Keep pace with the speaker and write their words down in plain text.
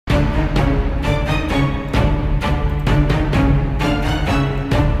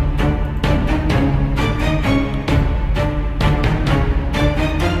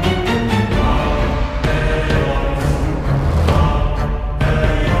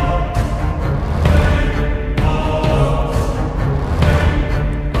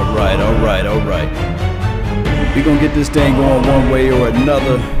We're going to get this thing going one way or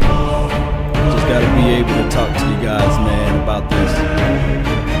another. Just got to be able to talk to you guys, man, about this.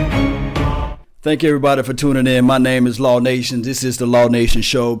 Thank you, everybody, for tuning in. My name is Law Nation. This is the Law Nation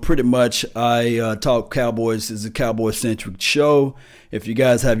Show. Pretty much, I talk Cowboys. It's a Cowboy-centric show. If you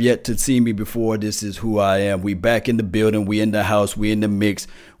guys have yet to see me before, this is who I am. We back in the building. We in the house. We in the mix.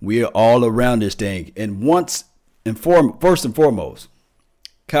 We are all around this thing. And first and foremost,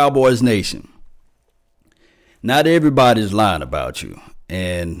 Cowboys Nation. Not everybody's lying about you.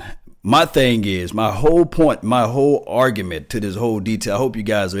 And my thing is, my whole point, my whole argument to this whole detail, I hope you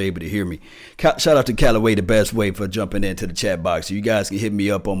guys are able to hear me. Shout out to Callaway, the best way, for jumping into the chat box. So you guys can hit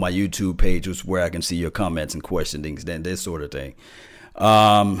me up on my YouTube page, which is where I can see your comments and questionings, this sort of thing.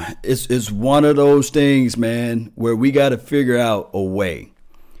 It's one of those things, man, where we got to figure out a way.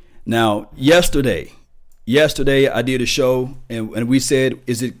 Now, yesterday I did a show, and we said,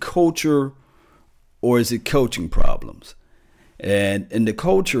 is it culture or is it coaching problems? And the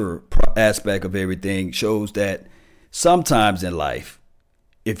culture aspect of everything shows that sometimes in life,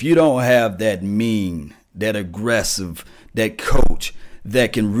 if you don't have that mean, that aggressive, that coach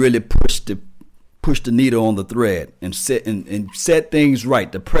that can really push the needle on the thread and set things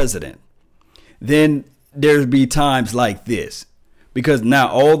right, the president, then there'll be times like this. Because now,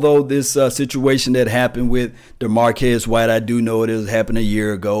 although this situation that happened with the Marquez White, I do know it happened a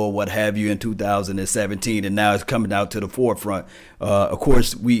year ago or what have you in 2017, and now it's coming out to the forefront. Of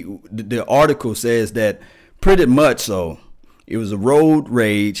course, the article says that pretty much so. It was a road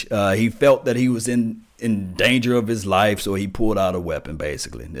rage. He felt that he was in danger of his life, so he pulled out a weapon,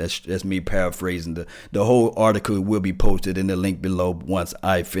 basically. That's me paraphrasing. The whole article will be posted in the link below once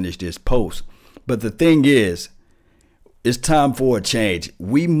I finish this post. But the thing is, it's time for a change.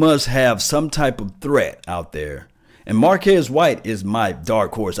 We must have some type of threat out there. And Marquez White is my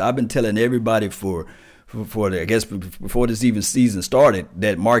dark horse. I've been telling everybody before this even season started,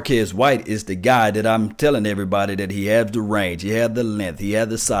 that Marquez White is the guy that I'm telling everybody that he has the range, he has the length, he has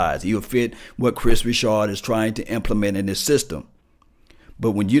the size. He'll fit what Chris Richard is trying to implement in his system.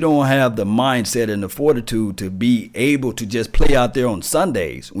 But when you don't have the mindset and the fortitude to be able to just play out there on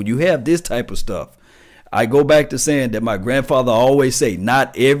Sundays, when you have this type of stuff, I go back to saying that my grandfather always say,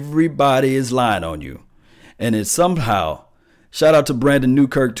 not everybody is lying on you. And it's somehow, shout out to Brandon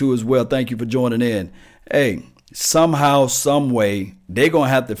Newkirk too as well. Thank you for joining in. Hey, somehow, some way, they're going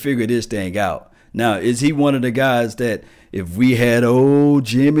to have to figure this thing out. Now, is he one of the guys that if we had old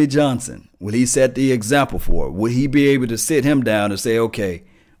Jimmy Johnson, would he set the example for it? Would he be able to sit him down and say, okay,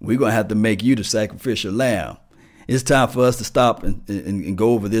 we're going to have to make you the sacrificial lamb. It's time for us to stop and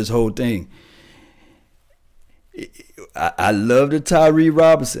go over this whole thing. I love the Tyree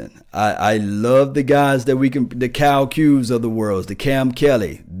Robinson. I love the guys that the Kyle Q's of the world, the Cam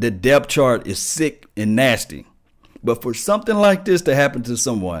Kelly. The depth chart is sick and nasty. But for something like this to happen to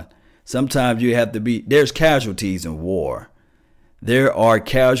someone, sometimes you have to there's casualties in war. There are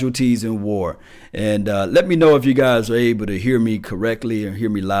casualties in war. And let me know if you guys are able to hear me correctly or hear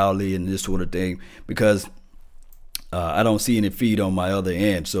me loudly and this sort of thing, because I don't see any feed on my other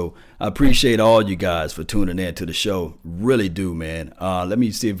end. So I appreciate all you guys for tuning in to the show. Really do, man. Let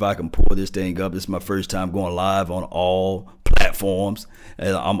me see if I can pull this thing up. This is my first time going live on all platforms.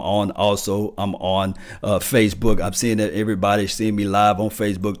 I'm on Facebook. I'm seeing that everybody's seeing me live on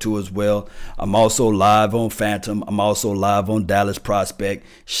Facebook too as well. I'm also live on Phantom. I'm also live on Dallas Prospect.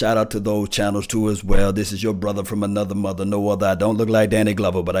 Shout out to those channels too as well. This is your brother from another mother, no other. I don't look like Danny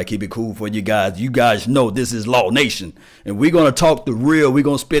Glover, but I keep it cool for you guys. You guys know this is Law Nation, and we're going to talk the real. We're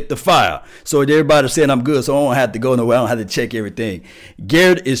going to spit the fire. So everybody's saying I'm good, so I don't have to go nowhere. I don't have to check everything.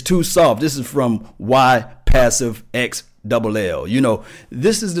 Garrett is too soft. This is from Y Passive X Double L. You know,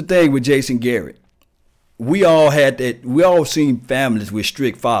 this is the thing with Jason Garrett. We all seen families with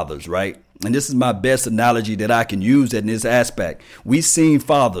strict fathers, right? And this is my best analogy that I can use in this aspect. We seen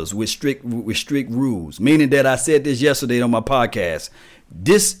fathers with strict rules, meaning that I said this yesterday on my podcast.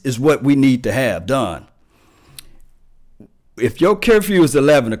 This is what we need to have done. If your curfew is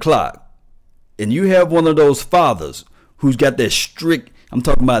 11 o'clock and you have one of those fathers who's got that strict, I'm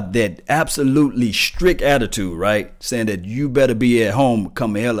talking about that absolutely strict attitude, right? Saying that you better be at home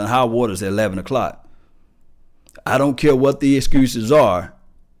come hell and high waters at 11 o'clock. I don't care what the excuses are.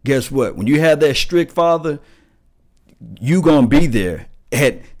 Guess what? When you have that strict father, you going to be there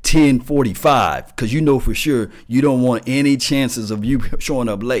at 10:45 because you know for sure you don't want any chances of you showing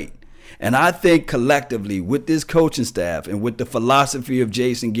up late. And I think collectively with this coaching staff and with the philosophy of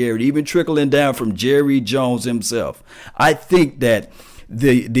Jason Garrett, even trickling down from Jerry Jones himself, I think that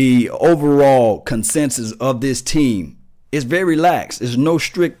the overall consensus of this team is very lax. There's no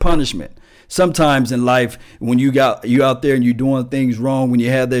strict punishment. Sometimes in life, when you out there and you're doing things wrong, when you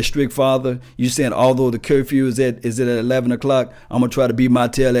have that strict father, you saying, although the curfew is at 11 o'clock, I'm going to try to be my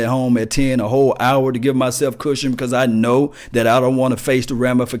tail at home at 10, a whole hour to give myself cushion because I know that I don't want to face the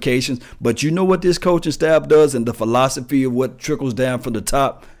ramifications. But you know what this coaching staff does and the philosophy of what trickles down from the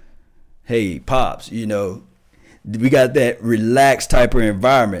top? Hey, Pops, we got that relaxed type of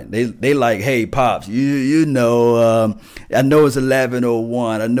environment. They like, hey, Pops, I know it's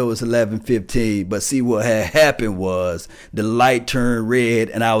 11:01, I know it's 11:15, but see what had happened was the light turned red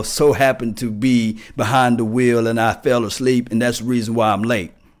and I was so happened to be behind the wheel and I fell asleep, and that's the reason why I'm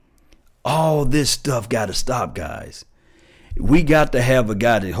late. All this stuff got to stop, guys. We got to have a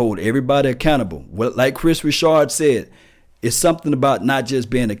guy to hold everybody accountable. Well, like Chris Richard said, it's something about not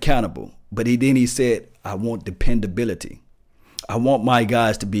just being accountable, but he said, I want dependability. I want my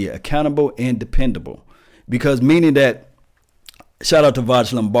guys to be accountable and dependable. Because meaning that, shout out to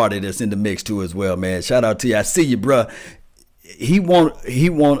Vaj Lombardi that's in the mix too as well, man. Shout out to you. I see you, bro. He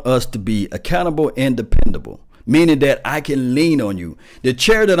want us to be accountable and dependable. Meaning that I can lean on you. The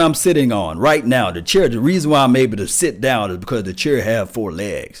chair that I'm sitting on right now, the reason why I'm able to sit down is because the chair have 4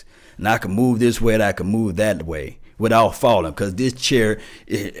 legs. And I can move this way and I can move that way without falling, because this chair,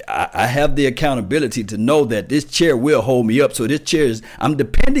 I have the accountability to know that this chair will hold me up. So I'm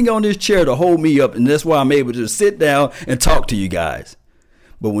depending on this chair to hold me up, and that's why I'm able to sit down and talk to you guys.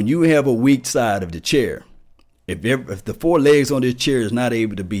 But when you have a weak side of the chair, if the 4 legs on this chair is not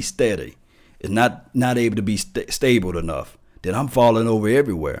able to be steady, it's not able to be stable enough, then I'm falling over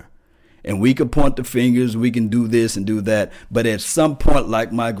everywhere. And we can point the fingers, we can do this and do that. But at some point,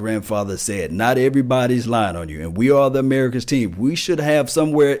 like my grandfather said, not everybody's lying on you. And we are the America's team. We should have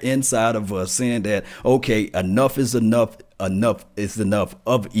somewhere inside of us saying that, okay, enough is enough. Enough is enough.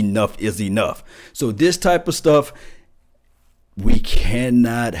 Of enough is enough. So this type of stuff, we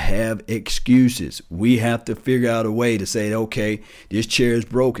cannot have excuses. We have to figure out a way to say, okay, this chair is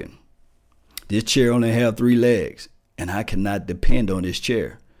broken. This chair only have 3 legs, and I cannot depend on this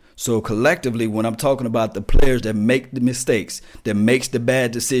chair. So collectively, when I'm talking about the players that make the mistakes, that makes the bad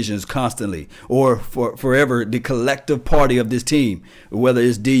decisions constantly, or forever, the collective party of this team, whether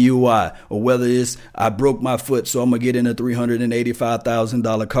it's DUI or whether it's I broke my foot, so I'm going to get in a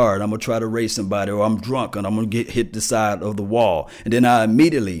 $385,000 car and I'm going to try to race somebody, or I'm drunk and I'm going to hit the side of the wall. And then I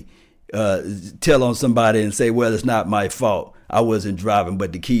immediately tell on somebody and say, well, it's not my fault. I wasn't driving,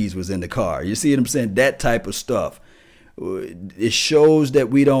 but the keys was in the car. You see what I'm saying? That type of stuff. It shows that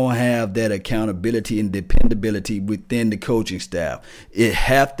we don't have that accountability and dependability within the coaching staff.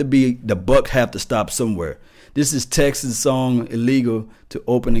 The buck have to stop somewhere. This is Texas song illegal to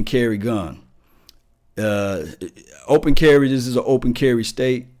open and carry gun. Open carry, this is an open carry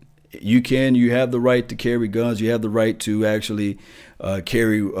state. You have the right to carry guns. You have the right to actually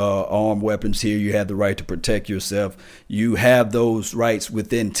carry armed weapons here. You have the right to protect yourself. You have those rights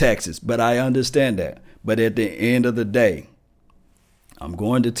within Texas. But I understand that. But at the end of the day, I'm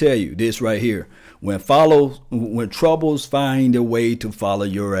going to tell you this right here. When troubles find a way to follow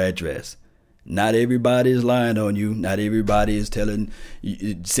your address, not everybody is lying on you. Not everybody is saying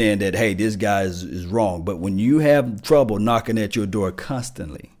that, hey, this guy is wrong. But when you have trouble knocking at your door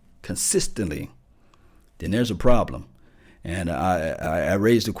consistently, then there's a problem. And I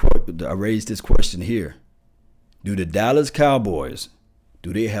raised this question here. Do the Dallas Cowboys,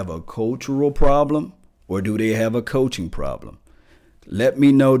 do they have a cultural problem? Or do they have a coaching problem? Let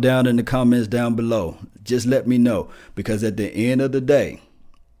me know down in the comments down below. Just let me know. Because at the end of the day,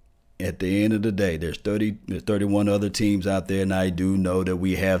 there's 31 other teams out there. And I do know that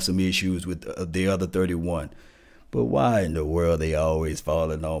we have some issues with the other 31. But why in the world they always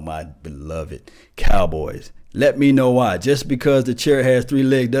falling on my beloved Cowboys? Let me know why. Just because the chair has 3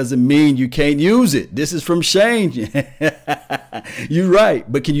 legs doesn't mean you can't use it. This is from Shane. You're right.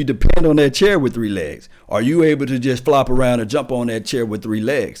 But can you depend on that chair with 3 legs? Are you able to just flop around and jump on that chair with 3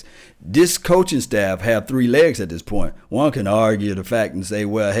 legs? This coaching staff have 3 legs at this point. One can argue the fact and say,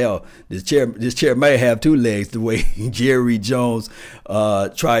 well, hell, this chair may have 2 legs the way Jerry Jones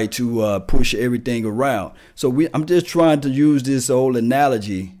tried to push everything around. So I'm just trying to use this old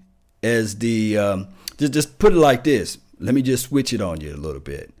analogy as the just put it like this. Let me just switch it on you a little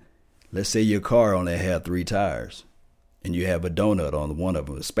bit. Let's say your car only have 3 tires and you have a donut on one of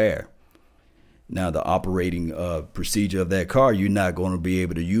them, a spare. Now, the operating procedure of that car, you're not going to be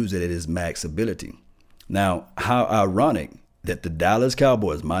able to use it at its max ability. Now, how ironic that the Dallas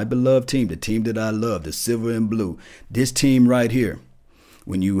Cowboys, my beloved team, the team that I love, the silver and blue, this team right here,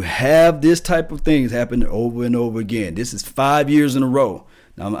 when you have this type of things happening over and over again, this is 5 years in a row.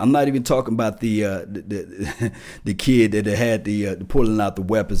 I'm not even talking about the kid that had the pulling out the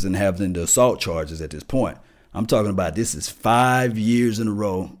weapons and having the assault charges at this point. I'm talking about this is 5 years in a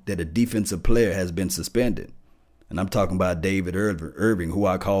row that a defensive player has been suspended. And I'm talking about David Irving, who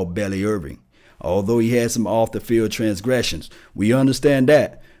I call Belly Irving. Although he had some off-the-field transgressions, we understand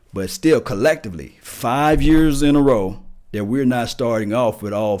that. But still, collectively, 5 years in a row that we're not starting off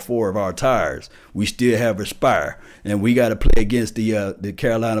with all four of our tires. We still have Aspire. And we got to play against the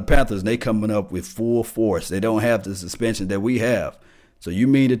Carolina Panthers, and they coming up with full force. They don't have the suspension that we have. So you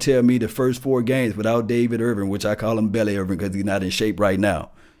mean to tell me the first 4 games without David Irving, which I call him Belly Irving because he's not in shape right now,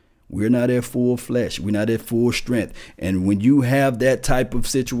 we're not at full flesh. We're not at full strength. And when you have that type of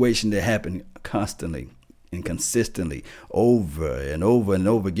situation that happen constantly and consistently over and over and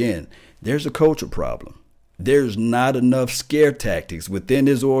over again, there's a culture problem. There's not enough scare tactics within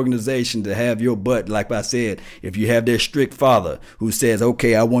this organization to have your butt, like I said, if you have that strict father who says,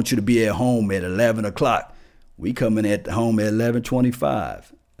 okay, I want you to be at home at 11 o'clock. We coming at home at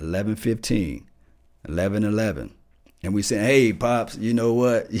 11:25, 11:15, 11:11. And we saying, hey, Pops, you know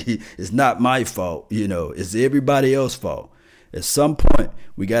what? It's not my fault. It's everybody else's fault. At some point,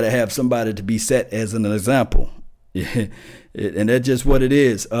 we got to have somebody to be set as an example. And that's just what it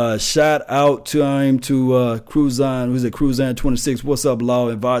is. Shout out to Cruzan, who's at Cruzan 26. What's up, Law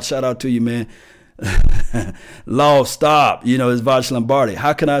and Vod? Shout out to you, man. Law, stop. It's Vach Lombardi.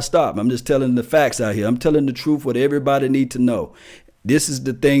 How can I stop? I'm just telling the facts out here. I'm telling the truth, what everybody need to know. This is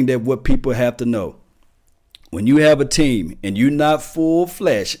the thing that what people have to know. When you have a team and you're not full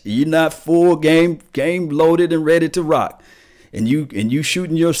flesh, you're not full game loaded and ready to rock, and you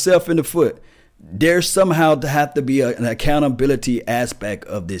shooting yourself in the foot, there's somehow to have to be an accountability aspect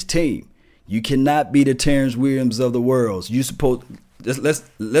of this team. You cannot be the Terrence Williams of the world.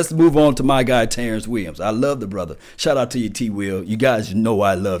 Let's move on to my guy Terrence Williams. I love the brother. Shout out to you, T. Will. You guys know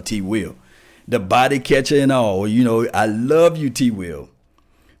I love T. Will, the body catcher and all. I love you, T. Will.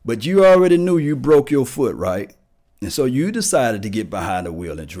 But you already knew you broke your foot, right? And so you decided to get behind the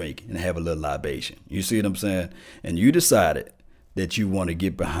wheel and drink and have a little libation. You see what I'm saying? And you decided that you want to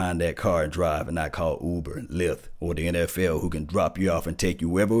get behind that car and drive and not call Uber and Lyft or the NFL, who can drop you off and take you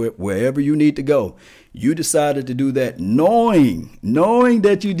wherever you need to go. You decided to do that knowing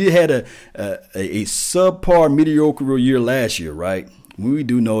that you had a subpar mediocre year last year, right? We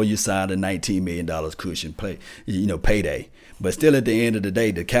do know you signed a $19 million cushion payday. But still, at the end of the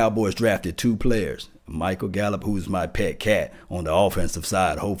day, the Cowboys drafted 2 players. Michael Gallup, who's my pet cat on the offensive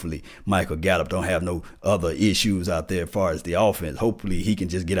side. Hopefully, Michael Gallup don't have no other issues out there as far as the offense. Hopefully, he can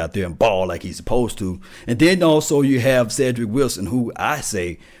just get out there and ball like he's supposed to. And then also you have Cedric Wilson, who I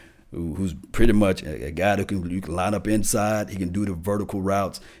say, who's pretty much a guy that you can line up inside. He can do the vertical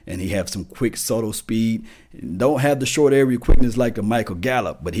routes, and he has some quick, subtle speed. Don't have the short area quickness like the Michael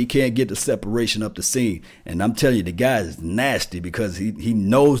Gallup, but he can't get the separation up the seam. And I'm telling you, the guy is nasty because he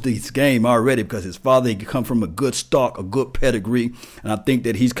knows this game already, because his father, he come from a good stock, a good pedigree, and I think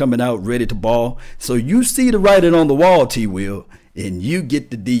that he's coming out ready to ball. So you see the writing on the wall, T. Will, and you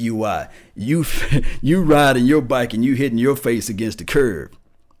get the DUI. You riding your bike and you hitting your face against the curb.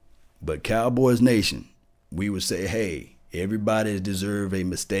 But Cowboys Nation, we would say, hey, everybody deserve a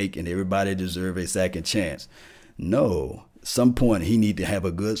mistake and everybody deserve a second chance. No, at some point he need to have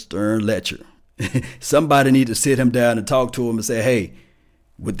a good stern lecture. Somebody need to sit him down and talk to him and say, hey,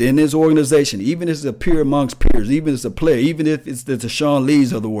 within this organization, even if it's a peer amongst peers, even if it's a player, even if it's the Sean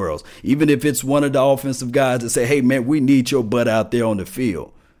Lees of the world, even if it's one of the offensive guys that say, hey, man, we need your butt out there on the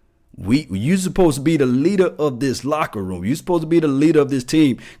field. You're supposed to be the leader of this locker room. You're supposed to be the leader of this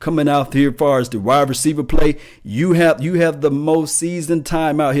team coming out here as far as the wide receiver play. You have the most seasoned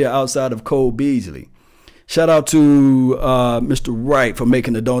time out here outside of Cole Beasley. Shout out to Mr. Wright for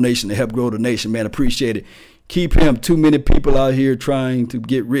making the donation to help grow the nation, man. Appreciate it. Keep him. Too many people out here trying to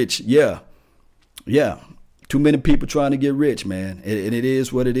get rich. Yeah. Too many people trying to get rich, man. And it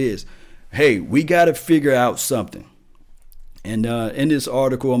is what it is. Hey, we got to figure out something. And in this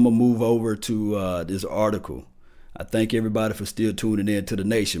article, I'm going to move over to this article. I thank everybody for still tuning in to the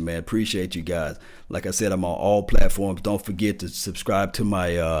nation, man. Appreciate you guys. Like I said, I'm on all platforms. Don't forget to subscribe to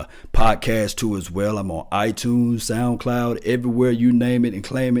my podcast too as well. I'm on iTunes, SoundCloud, everywhere you name it and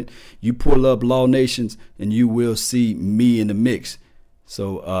claim it. You pull up Law Nations and you will see me in the mix.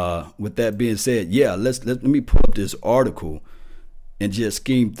 So with that being said, yeah, let me pull up this article and just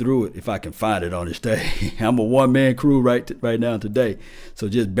scheme through it if I can find it on this day. I'm a one-man crew right now today, so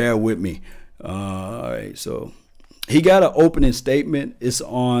just bear with me. All right, so he got an opening statement. It's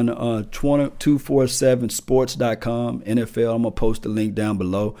on 247sports.com, NFL. I'm going to post the link down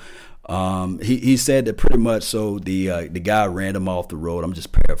below. He said that pretty much so the guy ran him off the road. I'm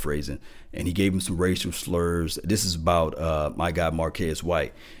just paraphrasing. And he gave him some racial slurs. This is about my guy Marquez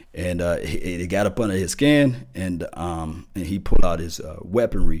White. And it got up under his skin, and he pulled out his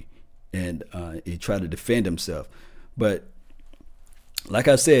weaponry, and he tried to defend himself. But like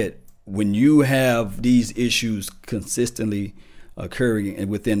I said, when you have these issues consistently occurring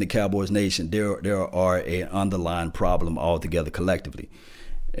within the Cowboys nation, there are an underlying problem altogether collectively.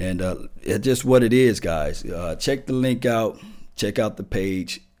 And it's just what it is, guys. Check the link out. Check out the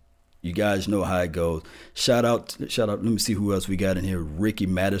page. You guys know how it goes. Shout out. Let me see who else we got in here. Ricky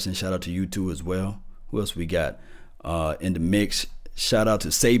Madison. Shout out to you too as well. Who else we got in the mix? Shout out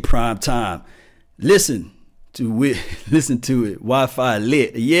to Say Prime Time. Listen to it. Wi-Fi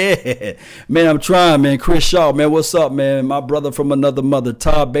lit. Yeah, man. I'm trying, man. Chris Shaw, man. What's up, man? My brother from another mother,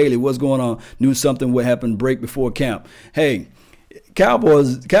 Todd Bailey. What's going on? Knew something would happen. Break before camp. Hey,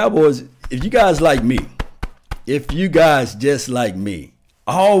 Cowboys. If you guys like me, if you guys just like me.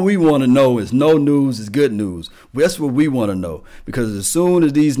 All we want to know is no news is good news. That's what we want to know. Because as soon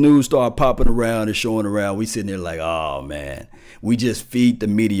as these news start popping around and showing around, we sitting there like, oh, man. We just feed the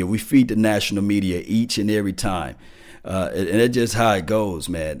media. We feed the national media each and every time. And that's just how it goes,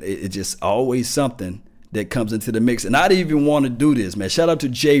 man. It's just always something that comes into the mix. And I didn't even want to do this, man. Shout out to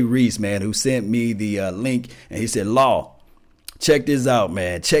Jay Reese, man, who sent me the link. And he said, Law, check this out,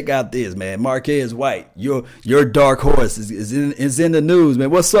 man. Check out this, man. Marquez White, your dark horse is in the news, man.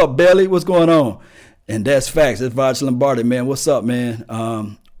 What's up, Belly? What's going on? And that's facts. That's Vaj Lombardi, man. What's up,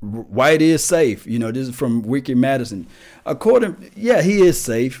 man? White is safe. You know, this is from Ricky Madison. He is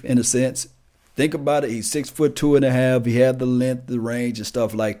safe in a sense. Think about it. He's 6'2.5". He had the length, the range, and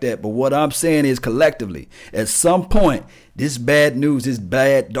stuff like that. But what I'm saying is collectively, at some point, this bad news, this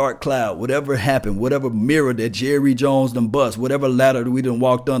bad dark cloud, whatever happened, whatever mirror that Jerry Jones done bust, whatever ladder that we done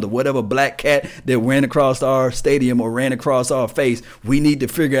walked under, whatever black cat that ran across our stadium or ran across our face, we need to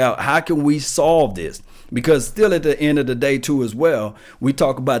figure out how can we solve this. Because still at the end of the day, too, as well, we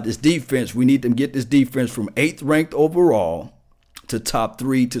talk about this defense. We need to get this defense from 8th ranked overall to top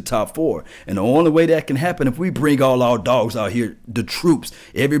 3 to top 4. And the only way that can happen if we bring all our dogs out here, the troops,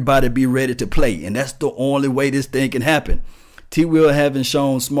 everybody be ready to play. And that's the only way this thing can happen. T. Will having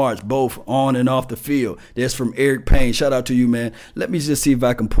shown smarts both on and off the field. That's from Eric Payne. Shout out to you, man. Let me just see if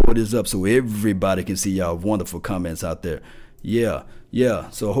I can pull this up so everybody can see y'all wonderful comments out there. Yeah.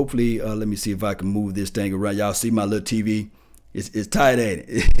 So hopefully, let me see if I can move this thing around. Y'all see my little TV? It's tight, ain't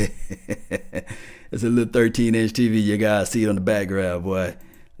it? It's a little 13-inch TV. You guys see it on the background, boy.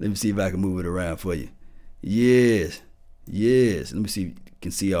 Let me see if I can move it around for you. Yes. Let me see if you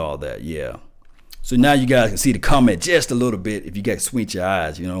can see all that. Yeah. So now you guys can see the comment just a little bit if you got to squint your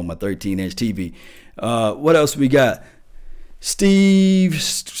eyes, on my 13-inch TV. What else we got? Steve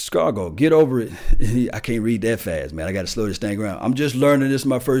Scargo, get over it. I can't read that fast, man. I got to slow this thing around. I'm just learning. This is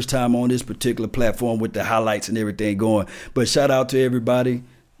my first time on this particular platform with the highlights and everything going. But shout out to everybody.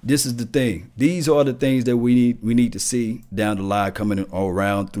 This is the thing. These are the things that we need to see down the line coming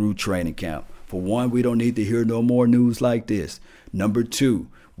around through training camp. For one, we don't need to hear no more news like this. Number two,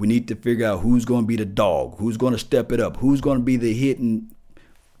 we need to figure out who's going to be the dog, who's going to step it up, who's going to be the hitting.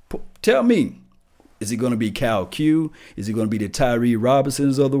 Tell me. Is it going to be Cal Q? Is it going to be the Tyree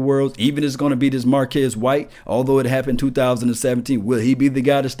Robinsons of the world? Even if it's going to be this Marquez White, although it happened in 2017, will he be the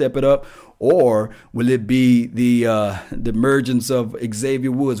guy to step it up? Or will it be the emergence of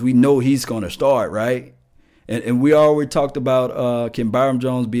Xavier Woods? We know he's going to start, right? And we already talked about can Byron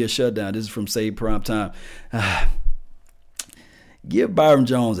Jones be a shutdown? This is from Save Prime Time. Give Byron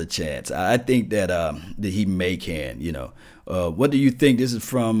Jones a chance. I think that he can, What do you think? This is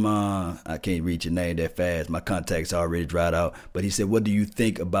from, I can't read your name that fast. My contacts already dried out. But he said, what do you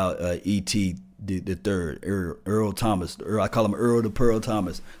think about E.T. the third, Earl Thomas? I call him Earl the Pearl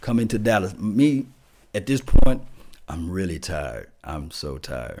Thomas, coming to Dallas. Me, at this point, I'm really tired. I'm so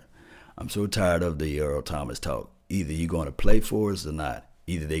tired. I'm so tired of the Earl Thomas talk. Either you're going to play for us or not.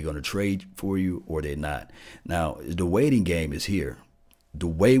 Either they're going to trade for you or they're not. Now, the waiting game is here. The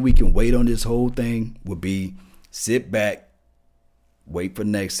way we can wait on this whole thing would be sit back, wait for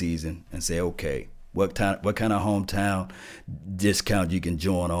next season, and say, okay, what kind of hometown discount you can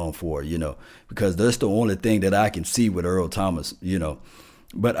join on for, because that's the only thing that I can see with Earl Thomas,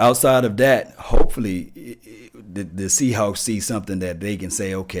 But outside of that, hopefully the Seahawks see something that they can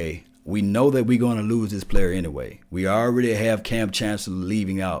say, okay, we know that we're going to lose this player anyway. We already have Cam Chancellor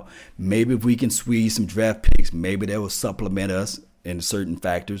leaving out. Maybe if we can squeeze some draft picks, maybe that will supplement us in certain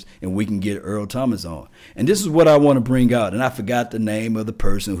factors, and we can get Earl Thomas on. And this is what I want to bring out. And I forgot the name of the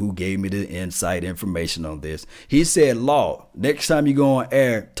person who gave me the inside information on this. He said, Law, next time you go on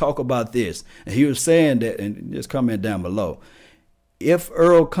air, talk about this. And he was saying that, and just comment down below, if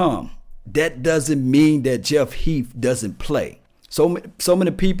Earl come, that doesn't mean that Jeff Heath doesn't play. So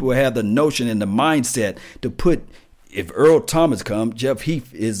many people have the notion and the mindset to put, if Earl Thomas comes, Jeff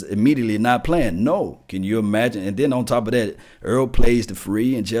Heath is immediately not playing. No. Can you imagine? And then on top of that, Earl plays the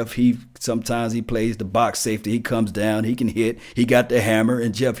free, and Jeff Heath, sometimes he plays the box safety. He comes down, he can hit, he got the hammer,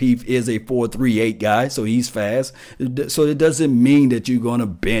 and Jeff Heath is a 4.38 guy, so he's fast. So it doesn't mean that you're going to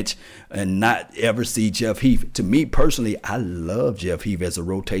bench and not ever see Jeff Heath. To me personally, I love Jeff Heath as a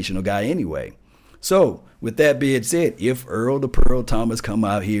rotational guy anyway. So, with that being said, if Earl the Pearl Thomas come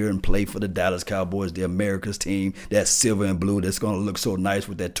out here and play for the Dallas Cowboys, the America's team, that silver and blue that's going to look so nice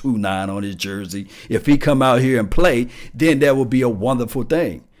with that 2-9 on his jersey, if he come out here and play, then that will be a wonderful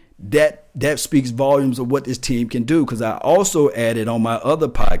thing. That speaks volumes of what this team can do, because I also added on my other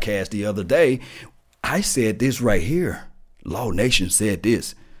podcast the other day, I said this right here. Law Nation said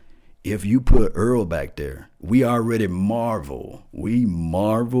this. If you put Earl back there, we already marvel. We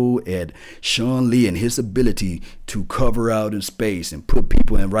marvel at Sean Lee and his ability to cover out in space and put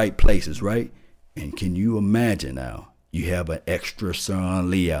people in right places, right? And can you imagine now? You have an extra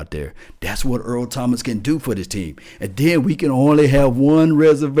Sean Lee out there. That's what Earl Thomas can do for this team. And then we can only have one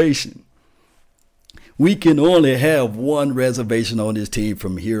reservation. We can only have one reservation on this team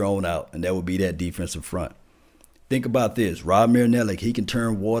from here on out, and that would be that defensive front. Think about this. Rob Marinelli, he can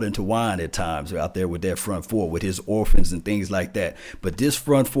turn water into wine at times out there with that front four, with his orphans and things like that. But this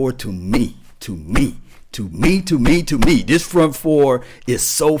front four, to me, this front four is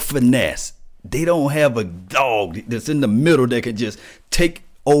so finesse. They don't have a dog that's in the middle that can just take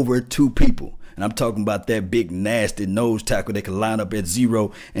over two people. And I'm talking about that big, nasty nose tackle that can line up at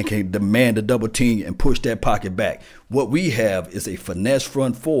zero and can demand a double team and push that pocket back. What we have is a finesse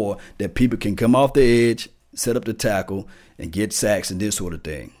front four that people can come off the edge, set up the tackle, and get sacks and this sort of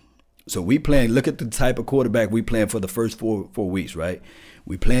thing. So we playing, look at the type of quarterback we playing for the first four weeks, right?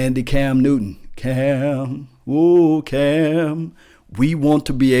 We playing the Cam Newton. Cam. We want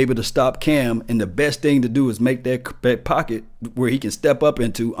to be able to stop Cam, and the best thing to do is make that pocket where he can step up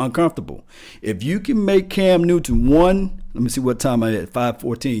into uncomfortable. If you can make Cam Newton one, let me see what time I at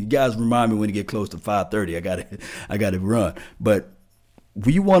 5:14. You guys remind me when you get close to 5:30. I got to run. But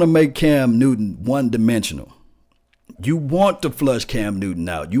we want to make Cam Newton one-dimensional. You want to flush Cam Newton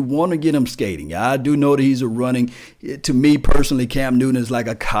out. You want to get him skating. I do know that he's a running. To me personally, Cam Newton is like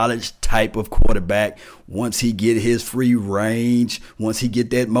a college type of quarterback. Once he get his free range, once he get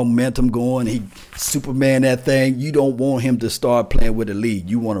that momentum going, he Superman that thing. You don't want him to start playing with the lead.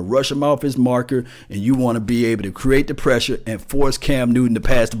 You want to rush him off his marker, and you want to be able to create the pressure and force Cam Newton to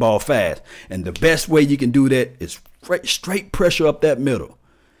pass the ball fast. And the best way you can do that is straight pressure up that middle.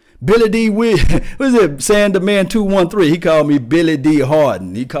 Billy D. Williams, what is it? Sander Man 213. He called me Billy D.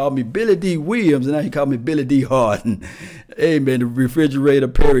 Harden. He called me Billy D. Williams, and now he called me Billy D. Harden. Hey, man, the refrigerator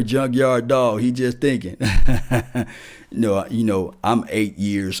Perry junkyard dog. He just thinking. You know, I'm 8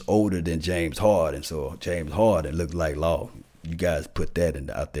 years older than James Harden, so James Harden looks like Law. You guys put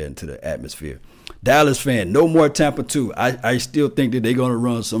that out there into the atmosphere. Dallas fan, no more Tampa 2. I still think that they're going to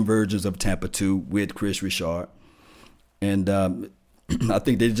run some versions of Tampa 2 with Chris Richard. And I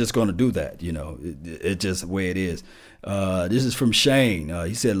think they're just going to do that. You know, it's just the way it is. This is from Shane.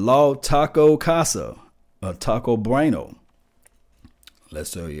 He said, Law Taco Casa, Taco Bueno.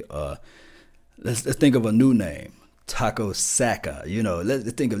 Let's think of a new name. Taco Saka. You know,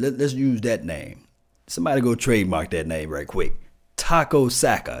 let's use that name. Somebody go trademark that name right quick. Taco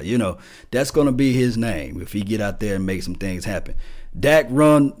Saka. You know, that's going to be his name if he get out there and make some things happen. Dak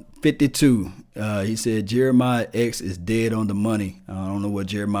Run 52. He said Jeremiah X is dead on the money. I don't know what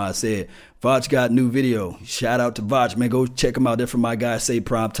Jeremiah said. Vach got new video. Shout out to Vach, man. Go check him out. There from my guy Say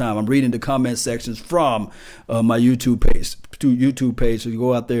Prime Time. I'm reading the comment sections from my YouTube page. So you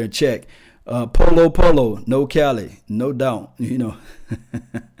go out there and check. Polo, no Cali, no doubt. You know.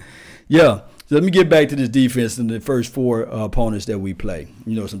 Yeah. So let me get back to this defense and the first four opponents that we play.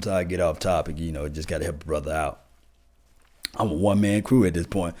 You know, sometimes I get off topic. You know, just got to help a brother out. I'm a one-man crew at this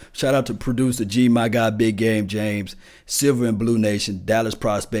point. Shout out to producer G, my guy, Big Game James, Silver and Blue Nation, Dallas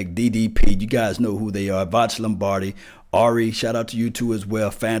Prospect, DDP. You guys know who they are. Vach Lombardi, Ari, shout out to you too as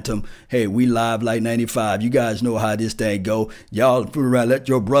well. Phantom, hey, we live like 95. You guys know how this thing go. Y'all fool around, let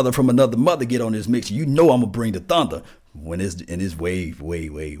your brother from another mother get on this mix. You know I'm going to bring the thunder when it's in this way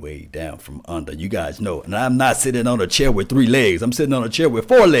down from under. You guys know. And I'm not sitting on a chair with 3 legs. I'm sitting on a chair with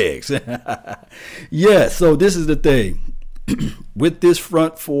 4 legs. Yeah, so this is the thing. with this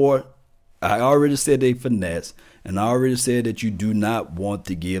front four, I already said they finesse, and I already said that you do not want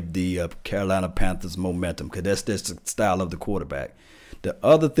to give the Carolina Panthers momentum because that's the style of the quarterback. The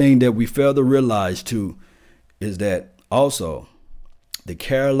other thing that we fail to realize, too, is that also the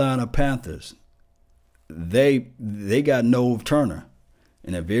Carolina Panthers, they got Nove Turner.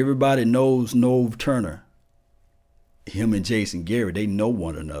 And if everybody knows Nove Turner, him and Jason Garrett, they know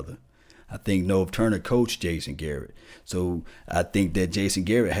one another. I think Nove Turner coached Jason Garrett. So I think that Jason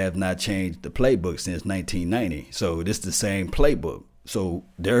Garrett have not changed the playbook since 1990. So this is the same playbook. So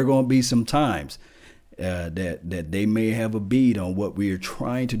there are going to be some times that they may have a bead on what we are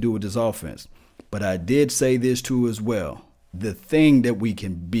trying to do with this offense. But I did say this too as well. The thing that we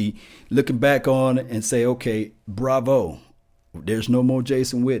can be looking back on and say, okay, bravo, there's no more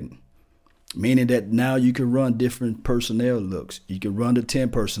Jason Witten. Meaning that now you can run different personnel looks. You can run the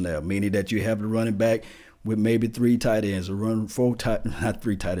 10 personnel, meaning that you have the running back with maybe 3 tight ends or run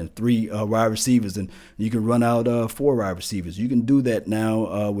 3 wide receivers, and you can run out 4 wide receivers. You can do that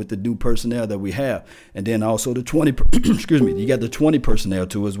now with the new personnel that we have. And then also the 20, you got the 20 personnel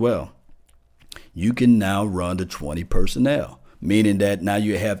too as well. You can now run the 20 personnel. Meaning that now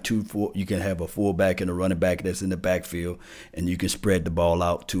you have you can have a fullback and a running back that's in the backfield, and you can spread the ball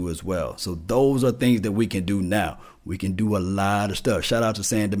out too as well. So those are things that we can do now. We can do a lot of stuff. Shout out to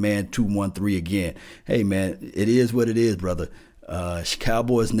Sanderman 213 again. Hey man, it is what it is, brother.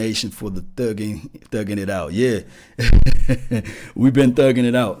 Cowboys Nation for the thugging it out. Yeah, we've been thugging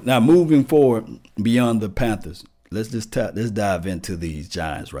it out. Now moving forward beyond the Panthers, let's dive into these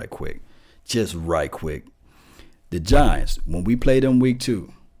Giants right quick. The Giants, when we played them week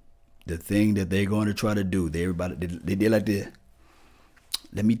 2, the thing that they're going to try to do, they did like this.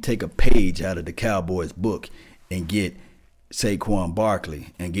 Let me take a page out of the Cowboys book and get Saquon Barkley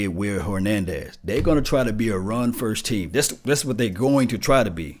and get Will Hernandez. They're going to try to be a run-first team. That's what they're going to try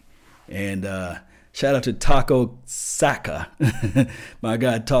to be. And shout out to Taco Saka, my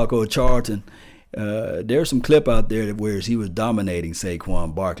guy Taco Charlton. There's some clip out there where he was dominating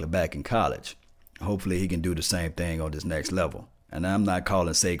Saquon Barkley back in college. Hopefully he can do the same thing on this next level. And I'm not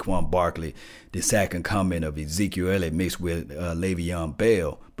calling Saquon Barkley the second coming of Ezekiel Elliott mixed with Le'Veon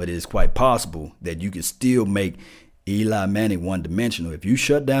Bell, but it is quite possible that you can still make Eli Manning one-dimensional if you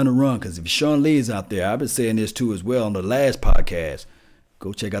shut down the run. Because if Sean Lee is out there, I've been saying this too as well on the last podcast.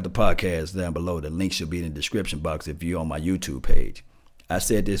 Go check out the podcast down below. The link should be in the description box if you're on my YouTube page. I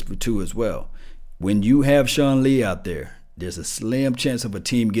said this too as well. When you have Sean Lee out there, there's a slim chance of a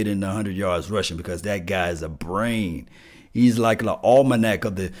team getting 100 yards rushing because that guy is a brain. He's like the almanac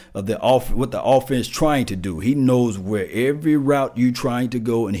of what the offense trying to do. He knows where every route you're trying to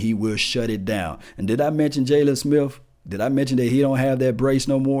go, and he will shut it down. And did I mention Jalen Smith? Did I mention that he don't have that brace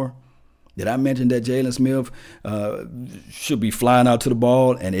no more? Did I mention that Jalen Smith should be flying out to the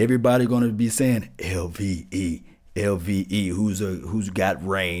ball, and everybody going to be saying LVE, who's got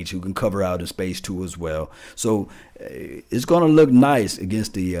range, who can cover out in space too as well. So it's going to look nice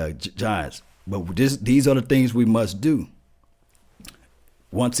against the Giants. But these are the things we must do.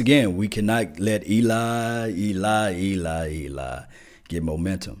 Once again, we cannot let Eli get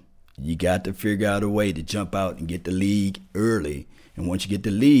momentum. You got to figure out a way to jump out and get the lead early. And once you get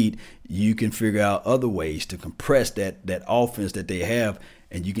the lead, you can figure out other ways to compress that offense that they have.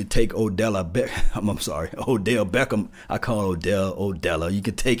 And you can take Odell Beckham. I call Odell. You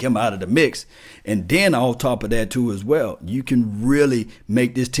can take him out of the mix. And then on top of that, too, as well, you can really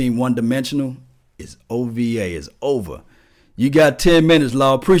make this team one-dimensional. It's OVA. It's over. You got 10 minutes,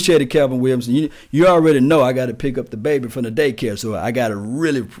 Law. Appreciate it, Calvin Williamson. You already know I got to pick up the baby from the daycare, so I'm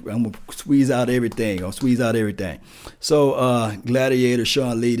going to squeeze out everything. So, Gladiator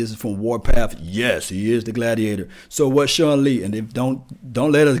Sean Lee, this is from Warpath. Yes, he is the Gladiator. So what's Sean Lee? And if don't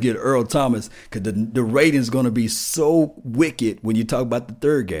let us get Earl Thomas, because the rating's going to be so wicked when you talk about the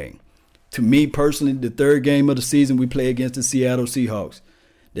third game. To me personally, the third game of the season, we play against the Seattle Seahawks.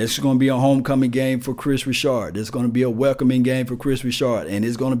 There's going to be a homecoming game for Chris Richard. There's going to be a welcoming game for Chris Richard. And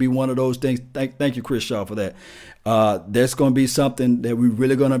it's going to be one of those things. Thank you, Chris Shaw, for that. There's going to be something that we're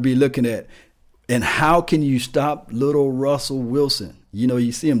really going to be looking at. And how can you stop little Russell Wilson? You know,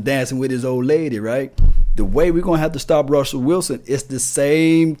 you see him dancing with his old lady, right? The way we're going to have to stop Russell Wilson is the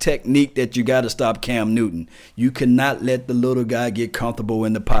same technique that you got to stop Cam Newton. You cannot let the little guy get comfortable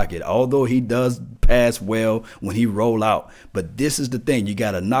in the pocket, although he does pass well when he roll out. But this is the thing. You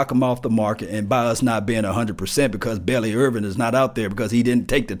got to knock him off the market. And by us not being 100% because Belly Irvin is not out there because he didn't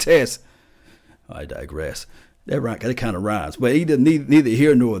take the test. I digress. That kind of rhymes. But neither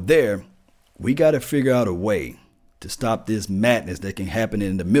here nor there. We got to figure out a way to stop this madness that can happen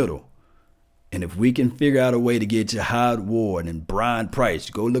in the middle. And if we can figure out a way to get Jihad Ward and Brian Price,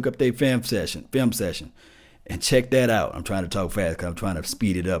 go look up their film session, and check that out. I'm trying to talk fast because I'm trying to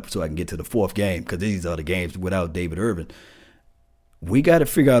speed it up so I can get to the fourth game, because these are the games without David Irvin. We got to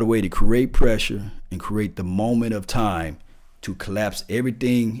figure out a way to create pressure and create the moment of time to collapse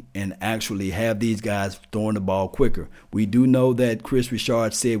everything and actually have these guys throwing the ball quicker. We do know that Chris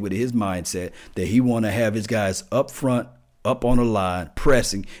Richard said with his mindset that he want to have his guys up front, up on the line,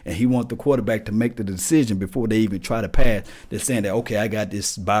 pressing, and he want the quarterback to make the decision before they even try to pass. They're saying that, okay, I got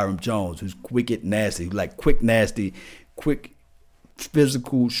this Byron Jones who's quick and nasty, like quick, nasty, quick,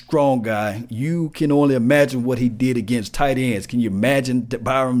 physical, strong guy. You can only imagine what he did against tight ends. Can you imagine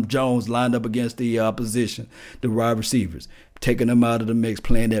Byron Jones lined up against the opposition, the wide receivers, taking them out of the mix,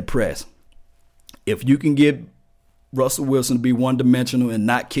 playing that press? If you can get Russell Wilson to be one-dimensional and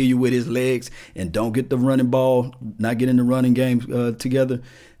not kill you with his legs and don't get the running ball, not getting the running game together,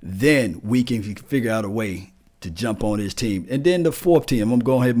 then we can figure out a way to jump on his team. And then the fourth team, I'm going to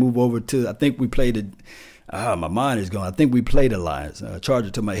go ahead and move over to, I think we played my mind is gone. I think we play the Lions. Charge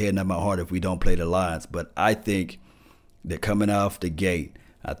it to my head, not my heart if we don't play the Lions. But I think that coming off the gate,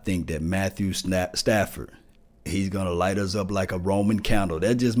 I think that Matthew Stafford, he's going to light us up like a Roman candle.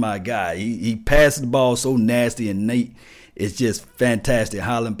 That's just my guy. He passes the ball so nasty and neat. It's just fantastic.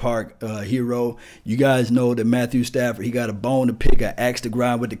 Highland Park hero. You guys know that Matthew Stafford, he got a bone to pick, an axe to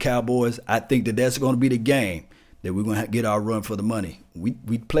grind with the Cowboys. I think that that's going to be the game that we're going to get our run for the money.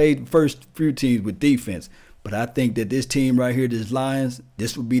 We played the first few teams with defense, but I think that this team right here, this Lions,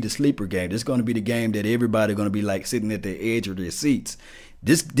 this will be the sleeper game. This is going to be the game that everybody going to be like sitting at the edge of their seats.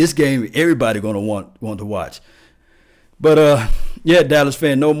 This game, everybody going to want to watch. But, yeah, Dallas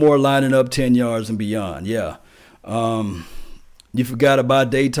fan, no more lining up 10 yards and beyond. Yeah. You forgot about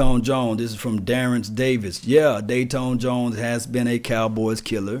Dayton Jones. This is from Darren Davis. Yeah, Dayton Jones has been a Cowboys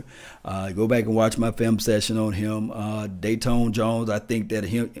killer. Go back and watch my film session on him. Dayton Jones, I think that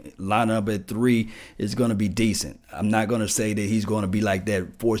him lining up at 3 is going to be decent. I'm not going to say that he's going to be like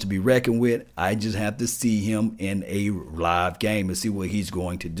that force to be reckoned with. I just have to see him in a live game and see what he's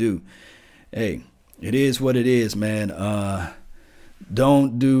going to do. Hey, it is what it is, man.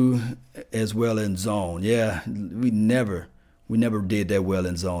 Don't do as well in zone. Yeah, we never did that well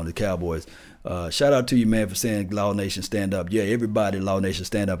in zone, the Cowboys. Shout out to you, man, for saying Law Nation stand up. Yeah, everybody, Law Nation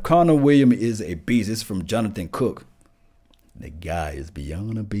stand up. Connor Williams is a beast. This is from Jonathan Cook. The guy is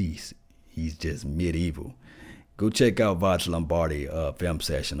beyond a beast. He's just medieval. Go check out Vach Lombardi film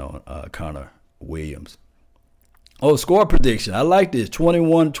session on Connor Williams. Oh, score prediction. I like this.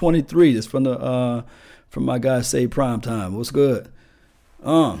 21-23. This from my guy Say Prime Time. What's good?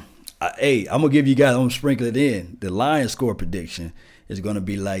 Hey, I'm going to give you guys, I'm going to sprinkle it in. The Lions score prediction is going to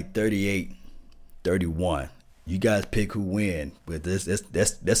be like 38-31. You guys pick who win. But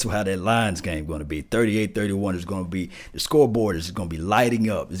that's how that Lions game is going to be. 38-31 is going to be, the scoreboard is going to be lighting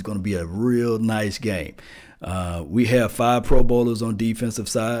up. It's going to be a real nice game. We have 5 Pro Bowlers on defensive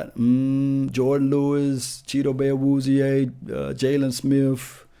side. Jordan Lewis, Cheeto Bear-Woozier, Jalen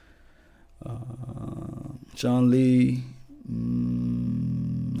Smith, Sean Lee.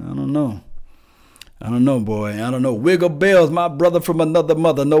 I don't know, boy. I don't know. Wiggle Bells, my brother from another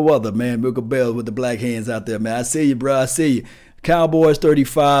mother, no other, man. Wiggle Bells with the black hands out there, man. I see you, bro. I see you. Cowboys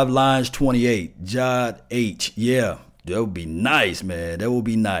 35, Lions 28. Jod H. Yeah, that would be nice, man. That would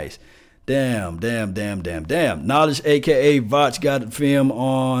be nice. Damn. Knowledge, a.k.a. Vach, got the film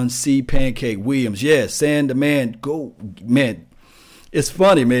on C. Pancake Williams. Yeah, saying the man, go, man. It's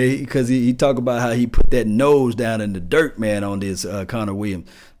funny, man, because he talk about how he put that nose down in the dirt, man, on this Connor Williams.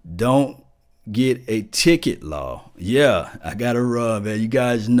 Don't get a ticket, Law. Yeah, I got to run, man. You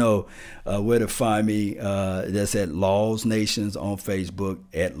guys know where to find me. That's at Laws Nations on Facebook,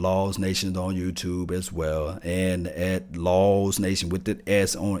 at Laws Nations on YouTube as well, and at Laws Nation with the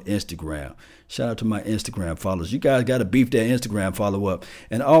S on Instagram. Shout out to my Instagram followers. You guys got to beef that Instagram follow up.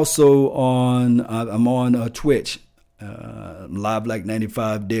 And also I'm on Twitch. Live like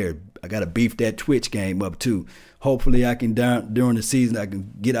 95 there. I got to beef that Twitch game up too. Hopefully I can, during the season, I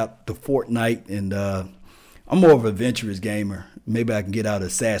can get out to Fortnite, and I'm more of an adventurous gamer. Maybe I can get out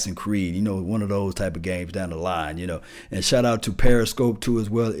Assassin's Creed, one of those type of games down the line, And shout out to Periscope too as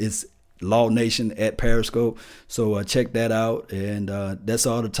well. It's Law Nation at Periscope. So check that out. And that's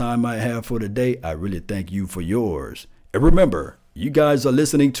all the time I have for today. I really thank you for yours. And remember, you guys are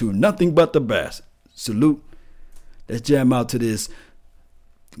listening to nothing but the best. Salute. Let's jam out to this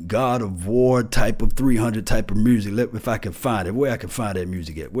God of War type of 300 type of music. If I can find it. Where I can find that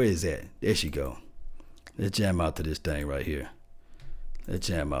music at. Where is that? There she go. Let's jam out to this thing right here. Let's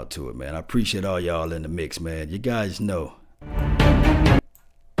jam out to it, man. I appreciate all y'all in the mix, man. You guys know.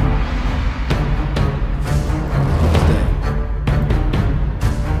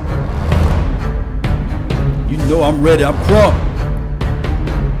 know I'm ready. I'm crunk.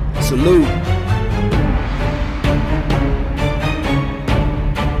 Salute.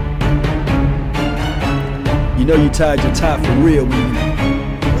 You know you tied your tie for real when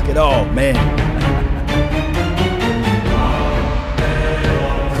you look at all, man.